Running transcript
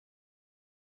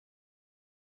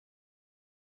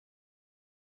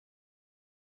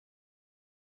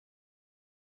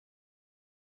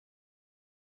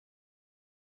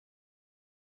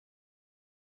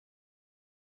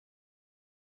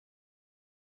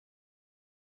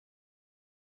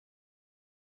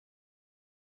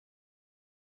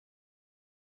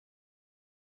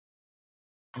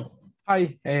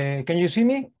Hi, can you see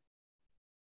me?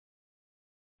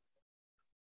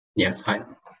 Yes, hi.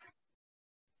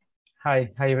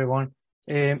 Hi everyone.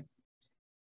 We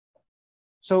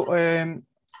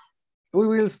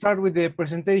will start with the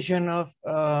presentation of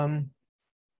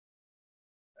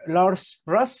Lars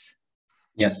Rass.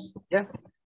 Yes. Yeah,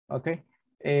 okay.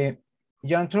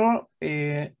 Jantro,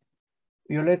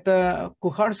 Violeta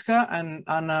Kucharska and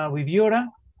Anna Viviora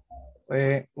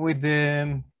with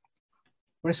the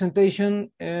presentation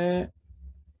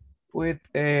with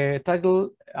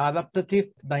title Adaptive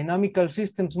Dynamical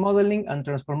Systems Modeling and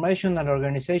Transformational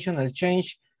Organizational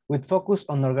Change with focus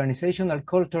on organizational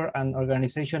culture and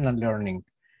organizational learning.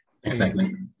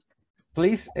 Exactly.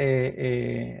 Please,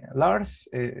 Lars,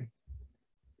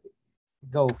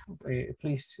 go,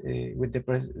 please, with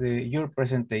your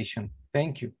presentation.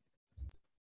 Thank you.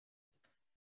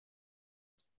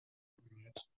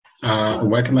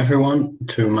 Welcome everyone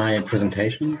to my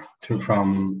presentation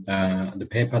from the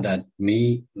paper that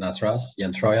me, Lars,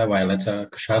 Jan Troja, Violeta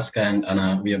Kucharska and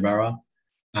Anna Viabara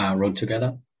wrote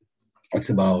together. It's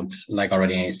about, like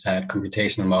already I said,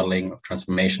 computational modeling of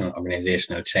transformational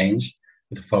organizational change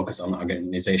with a focus on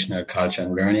organizational culture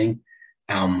and learning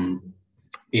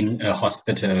in a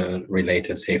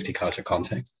hospital-related safety culture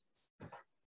context.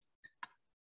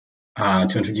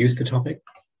 To introduce the topic,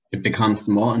 it becomes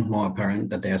more and more apparent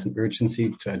that there's an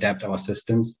urgency to adapt our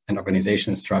systems and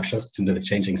organizational structures to the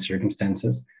changing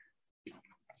circumstances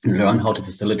and learn how to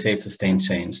facilitate sustained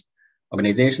change.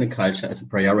 Organizational culture is a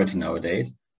priority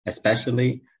nowadays,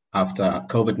 especially after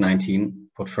COVID-19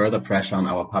 put further pressure on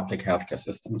our public healthcare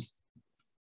systems.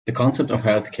 The concept of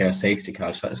healthcare safety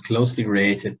culture is closely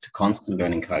related to constant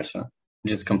learning culture,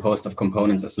 which is composed of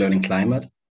components as learning climate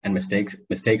and mistakes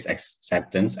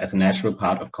acceptance as a natural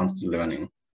part of constant learning.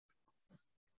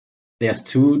 There's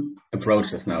two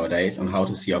approaches nowadays on how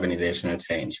to see organizational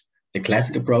change. The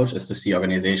classic approach is to see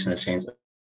organizational change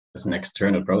as an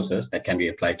external process that can be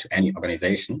applied to any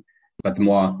organization. But the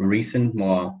more recent,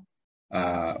 more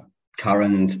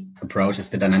current approach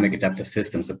is the dynamic adaptive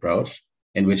systems approach,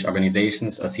 in which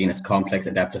organizations are seen as complex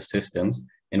adaptive systems,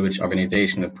 in which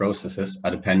organizational processes are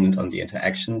dependent on the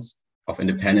interactions of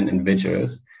independent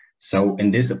individuals. So in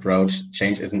this approach,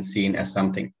 change isn't seen as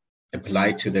something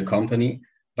applied to the company,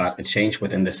 but a change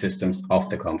within the systems of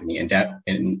the company, in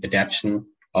adaptation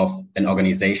of an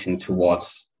organization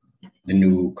towards the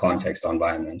new context or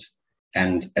environment.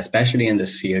 And especially in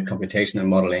this field, computational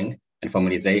modeling and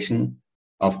formalization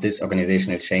of this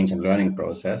organizational change and learning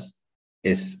process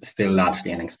is still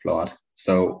largely unexplored.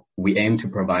 So we aim to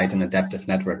provide an adaptive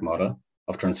network model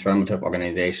of transformative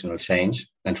organizational change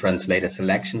and translate a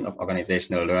selection of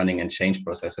organizational learning and change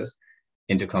processes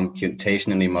into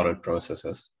computationally modeled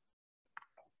processes.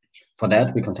 For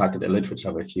that, we conducted a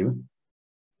literature review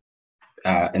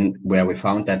and where we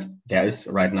found that there is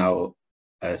right now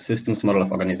a systems model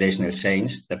of organizational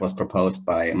change that was proposed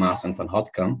by Mars and van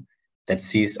Hotkamp that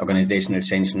sees organizational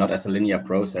change not as a linear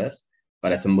process,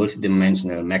 but as a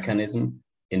multidimensional mechanism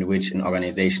in which an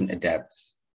organization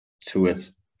adapts to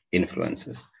its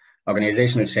influences.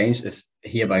 Organizational change is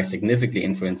hereby significantly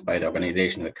influenced by the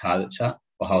organizational culture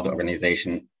or how the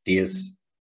organization deals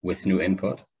with new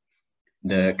input.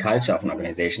 The culture of an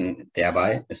organization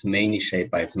thereby is mainly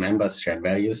shaped by its members' shared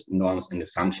values, norms, and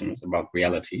assumptions about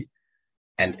reality.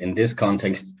 And in this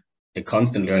context, a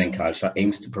constant learning culture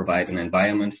aims to provide an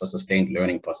environment for sustained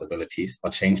learning possibilities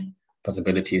or change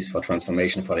possibilities for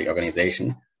transformation for the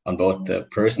organization on both the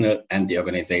personal and the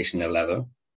organizational level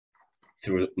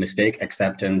through mistake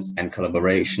acceptance and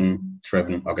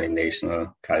collaboration-driven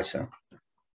organizational culture.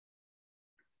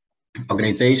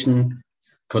 Organization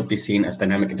could be seen as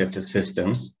dynamic adaptive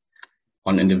systems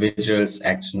on individuals'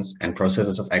 actions and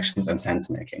processes of actions and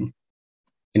sense-making.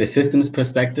 In a systems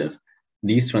perspective,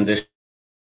 these transition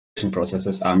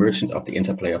processes are merchants of the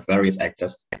interplay of various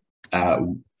actors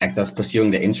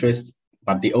pursuing their interests,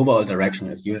 but the overall direction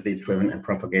is usually driven and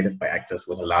propagated by actors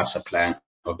with a larger plan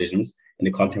or visions in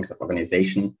the context of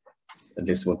organization.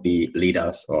 This would be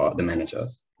leaders or the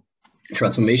managers.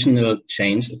 Transformational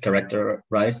change is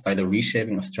characterized by the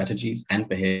reshaping of strategies and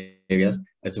behaviors,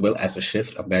 as well as a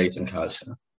shift of values and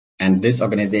culture. And this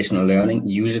organizational learning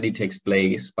usually takes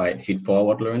place by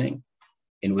feed-forward learning,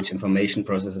 in which information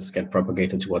processes get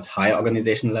propagated towards higher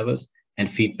organizational levels, and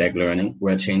feedback learning,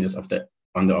 where changes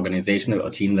on the organizational or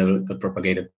team level get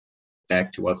propagated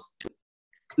back towards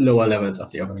lower levels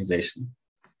of the organization.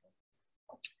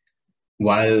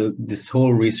 While this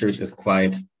whole research is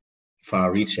quite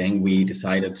far-reaching, we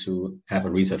decided to have a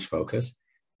research focus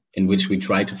in which we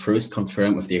try to first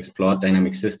confirm if the explored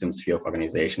dynamic systems view of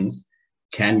organizations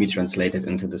can be translated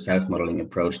into the self-modeling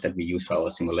approach that we use for our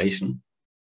simulation.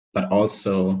 But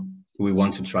also we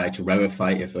want to try to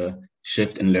verify if a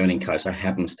shift in learning culture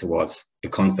happens towards a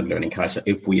constant learning culture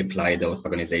if we apply those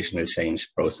organizational change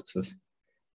processes.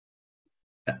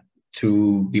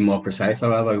 To be more precise,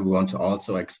 however, we want to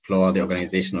also explore the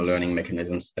organizational learning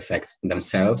mechanisms effects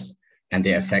themselves and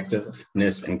their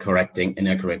effectiveness in correcting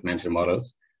inaccurate mental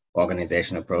models,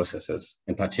 organizational processes,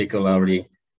 in particularly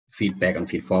feedback and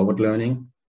feed-forward learning,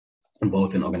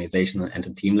 both in organizational and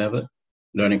at team level,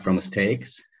 learning from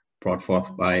mistakes, brought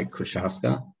forth by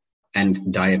Kushaska,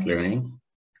 and diet learning.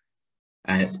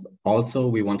 As also,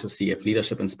 we want to see if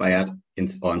leadership inspired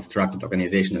or instructed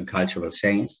organizational cultural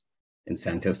change,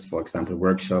 incentives, for example,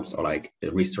 workshops, or like the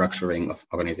restructuring of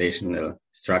organizational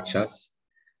structures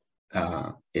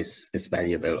is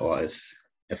valuable or is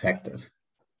effective.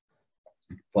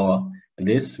 For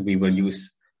this, we will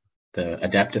use the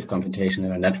adaptive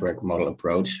computational network model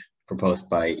approach proposed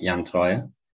by Jan Troy.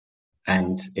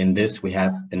 And in this, we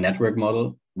have a network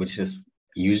model, which is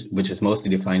mostly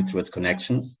defined through its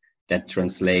connections that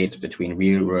translate between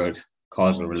real-world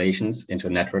causal relations into a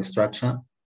network structure,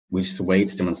 which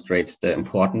weights demonstrates the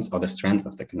importance or the strength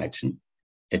of the connection,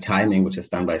 a timing which is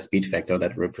done by a speed factor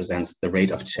that represents the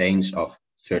rate of change of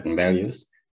certain values,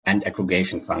 and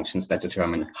aggregation functions that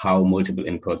determine how multiple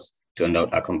inputs to a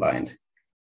node are combined.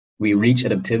 We reach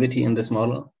adaptivity in this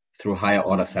model through higher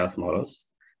order self-models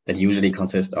that usually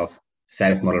consist of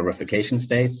self-model replication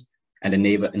states and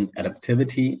enable an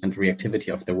adaptivity and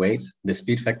reactivity of the weights, the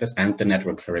speed factors, and the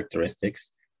network characteristics,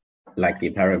 like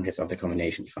the parameters of the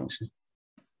combination function.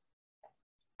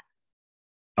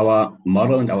 Our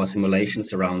model and our simulation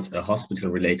surrounds a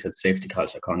hospital-related safety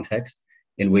culture context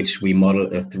in which we model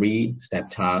a 3-step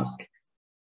task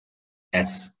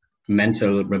as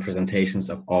mental representations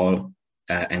of all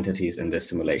entities in this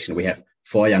simulation. We have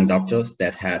 4 young doctors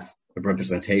that have a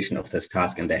representation of this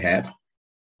task in their head.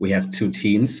 We have 2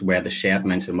 teams where the shared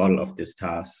mental model of this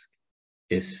task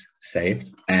is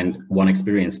saved, and 1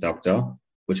 experienced doctor,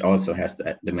 which also has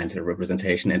the mental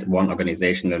representation, and 1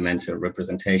 organizational mental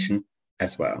representation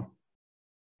as well.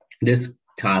 This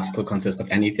task could consist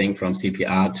of anything from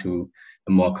CPR to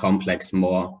a more complex,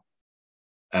 more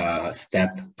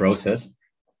step process.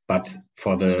 But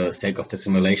for the sake of the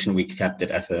simulation, we kept it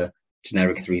as a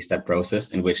generic 3-step process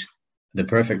in which the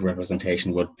perfect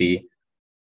representation would be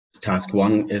task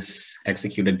 1 is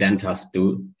executed, then task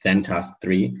 2, then task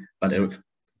 3. But if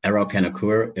error can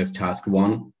occur if task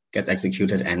 1 gets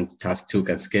executed and task 2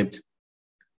 gets skipped,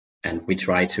 and we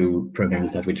try to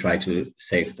prevent that, we try to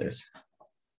save this.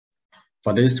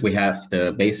 For this, we have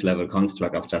the base level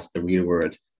construct of just the real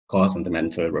world cause and the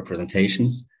mental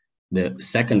representations. The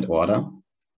second order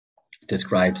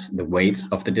describes the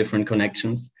weights of the different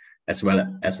connections, as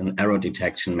well as an error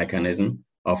detection mechanism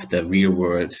of the real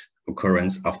world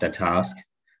occurrence of the task.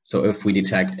 So if we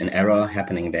detect an error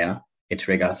happening there, it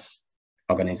triggers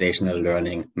organizational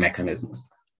learning mechanisms.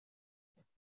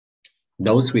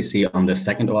 Those we see on the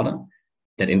second order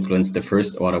that influence the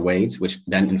first order weights, which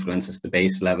then influences the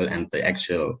base level and the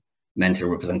actual mental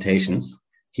representations.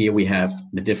 Here we have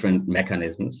the different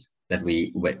mechanisms that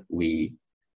we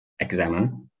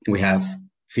examine. We have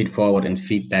feed forward and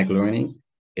feedback learning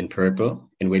in purple,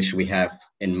 in which we have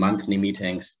in monthly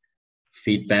meetings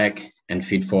feedback and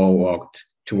feed forward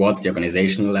towards the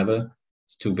organizational level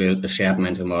to build a shared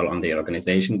mental model on the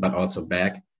organization, but also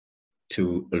back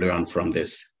to learn from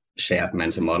this shared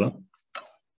mental model.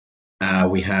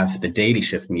 We have the daily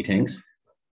shift meetings,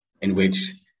 in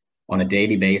which on a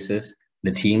daily basis,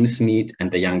 the teams meet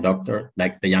and the young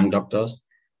doctors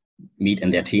meet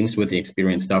in their teams with the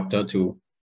experienced doctor to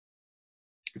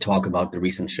talk about the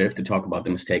recent shift, to talk about the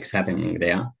mistakes happening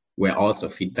there, where also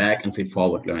feedback and feed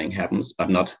forward learning happens, but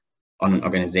not on an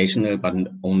organizational, but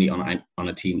only on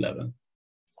a team level.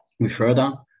 We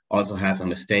further also have a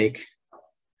mistake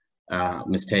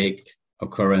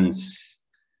occurrence,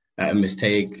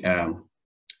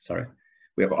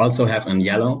 we also have in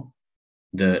yellow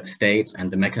the states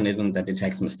and the mechanism that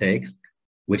detects mistakes,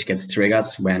 which gets triggered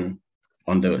when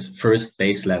on the first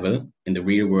base level in the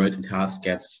real world the task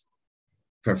gets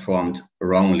performed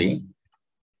wrongly,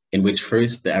 in which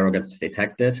first the error gets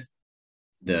detected,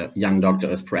 the young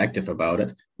doctor is proactive about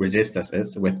it, registers it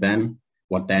with them,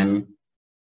 what then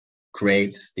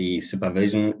creates the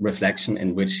supervision reflection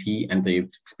in which he and the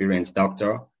experienced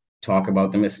doctor talk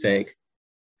about the mistake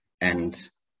and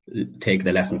take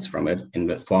the lessons from it in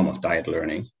the form of diet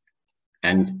learning.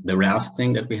 And the Rass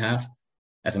thing that we have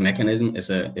as a mechanism is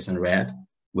in red,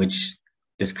 which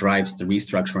describes the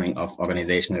restructuring of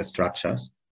organizational structures,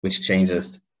 which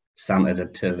changes some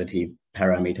adaptivity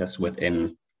parameters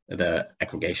within the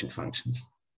aggregation functions.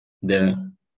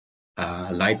 The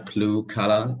light blue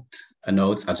colored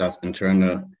nodes are just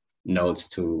internal nodes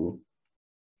to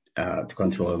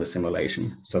control the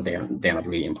simulation. So they're not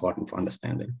really important for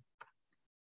understanding.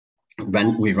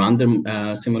 When we run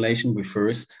the simulation, we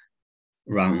first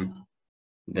run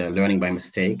the learning by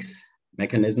mistakes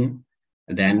mechanism.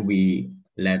 Then we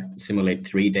simulate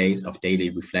 3 days of daily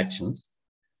reflections.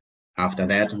 After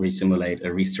that, we simulate a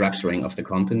restructuring of the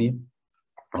company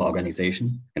or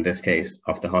organization, in this case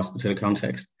of the hospital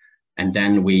context. And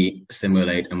then we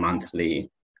simulate a monthly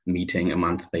meeting, a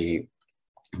monthly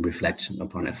reflection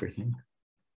upon everything.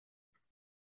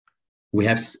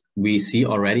 We see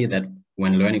already that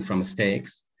when learning from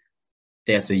mistakes,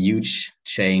 there's a huge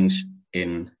change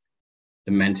in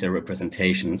the mental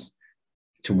representations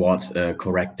towards a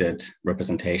corrected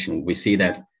representation. We see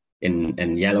that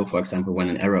in yellow, for example, when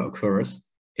an error occurs,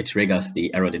 it triggers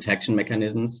the error detection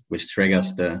mechanisms, which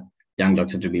triggers the young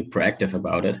doctor to be proactive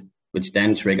about it, which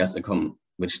then triggers a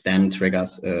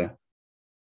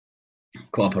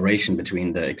cooperation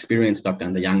between the experienced doctor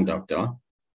and the young doctor,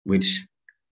 which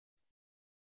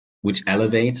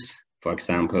elevates, for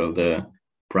example, the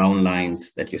brown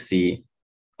lines that you see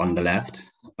on the left,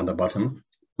 on the bottom,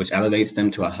 which elevates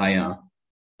them to a higher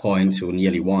point, to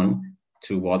nearly 1,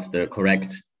 towards the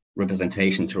correct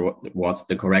representation, towards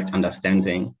the correct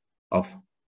understanding of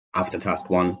after task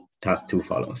 1, task 2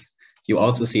 follows. You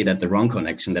also see that the wrong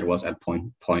connection that was at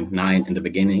point 0.9 in the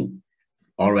beginning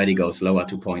already goes lower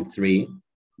to 0.3,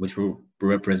 which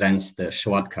represents the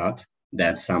shortcut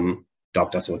that some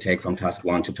doctors will take from task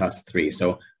 1 to task 3.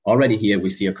 So already here we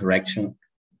see a correction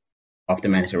of the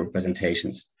mental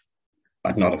representations,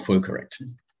 but not a full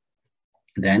correction.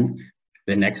 Then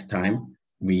the next time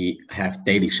we have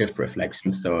daily shift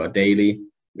reflections, so a daily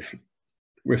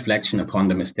reflection upon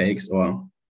the mistakes or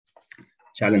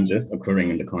challenges occurring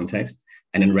in the context.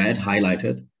 And in red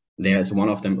highlighted, there's one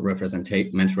of them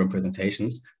mental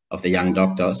representations of the young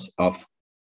doctors of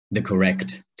the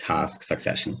correct task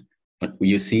succession. But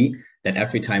you see that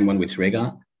every time when we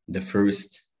trigger the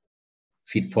first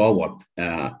feed forward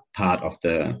part of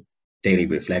the daily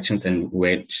reflections, in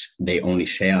which they only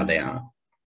share their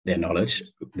knowledge,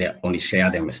 they only share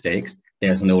their mistakes,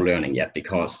 there's no learning yet,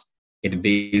 because it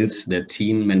builds the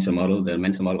team mental model, the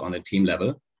mental model on the team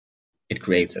level. It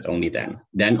creates it only then.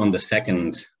 Then on the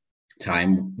second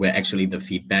time, where actually the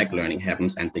feedback learning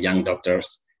happens and the young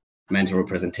doctors' mental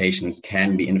representations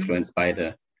can be influenced by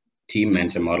the team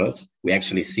mental models, we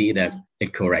actually see that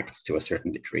it corrects to a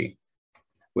certain degree.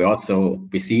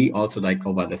 We see also, like,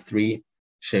 over the 3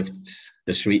 shifts,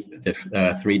 the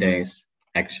 3 days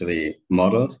actually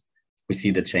modeled, we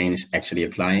see the change actually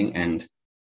applying and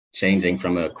changing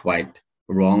from a quite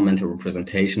wrong mental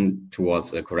representation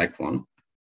towards a correct one.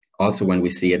 Also, when we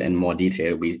see it in more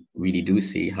detail, we really do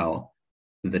see how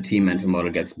the team mental model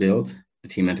gets built, the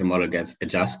team mental model gets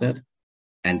adjusted,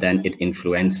 and then it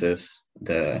influences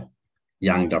the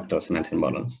young doctors' mental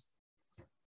models.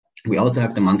 We also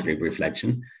have the monthly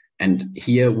reflection, and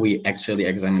here we actually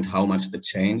examined how much the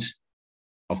change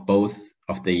of both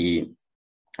of the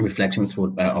reflections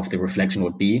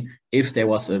would be if there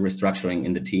was a restructuring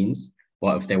in the teams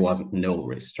or if there wasn't no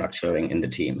restructuring in the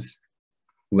teams.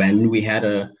 When we had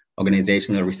a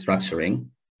organizational restructuring,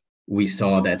 we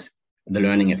saw that the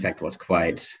learning effect was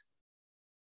quite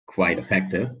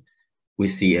effective. We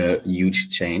see a huge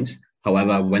change.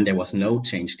 However, when there was no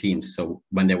change teams, so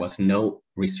when there was no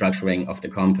restructuring of the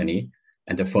company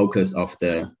and the focus of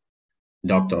the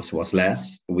doctors was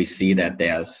less, we see that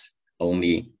there's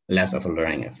only less of a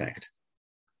learning effect.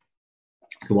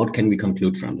 So what can we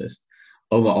conclude from this?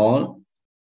 Overall,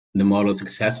 the model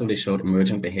successfully showed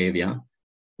emergent behavior,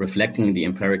 reflecting the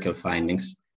empirical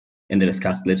findings in the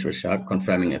discussed literature,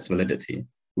 confirming its validity.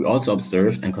 We also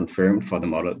observed and confirmed for the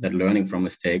model that learning from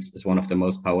mistakes is one of the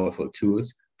most powerful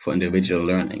tools for individual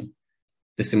learning.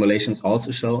 The simulations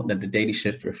also show that the daily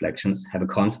shift reflections have a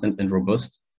constant and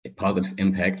robust positive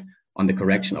impact on the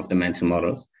correction of the mental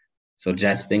models,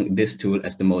 suggesting this tool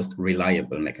as the most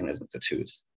reliable mechanism to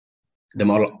choose. The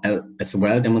model as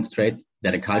well demonstrates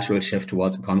that a cultural shift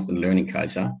towards a constant learning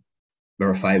culture,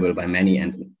 verifiable by many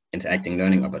and interacting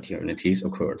learning opportunities,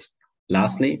 occurred.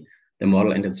 Lastly, the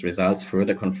model and its results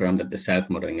further confirm that the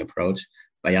self-modeling approach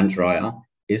by Jan Dreuer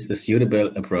is the suitable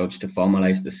approach to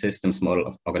formalize the systems model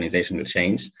of organizational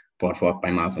change brought forth by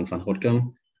Mars and van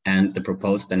Houtkem, and the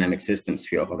proposed dynamic systems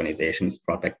view of organizations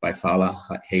brought back by Fowler,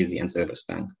 Hazy, and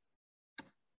Silverstein.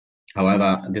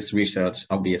 However, this research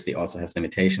obviously also has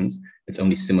limitations. It's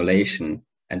only simulation,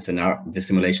 and the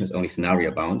simulation is only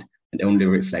scenario bound and only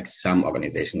reflects some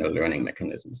organizational learning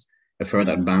mechanisms. A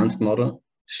further advanced model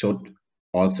should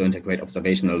also integrate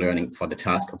observational learning for the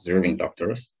task observing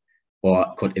doctors,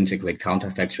 or could integrate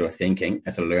counterfactual thinking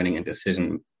as a learning and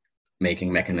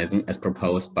decision-making mechanism as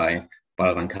proposed by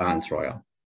Balvan Khan and Troyer.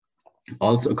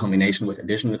 Also, a combination with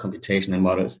additional computational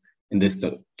models in this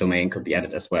domain could be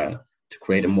added as well to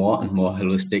create a more and more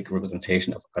holistic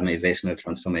representation of organizational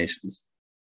transformations.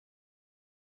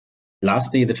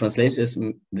 Lastly, the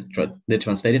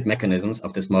translated mechanisms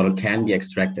of this model can be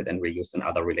extracted and reused in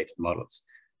other related models.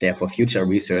 Therefore, future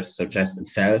research suggests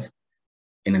itself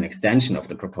in an extension of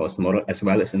the proposed model, as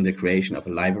well as in the creation of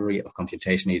a library of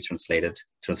computationally translated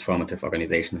transformative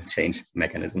organizational change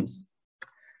mechanisms.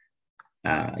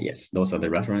 Yes, those are the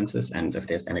references, and if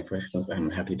there's any questions, I'm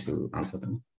happy to answer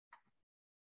them.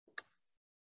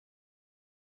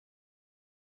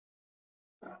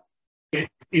 Okay.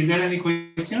 Is there any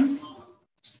question?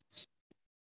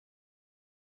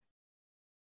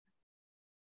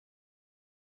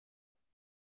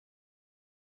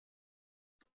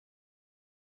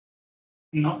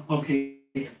 No? Okay.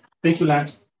 Thank you,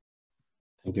 Lars.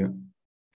 Thank you.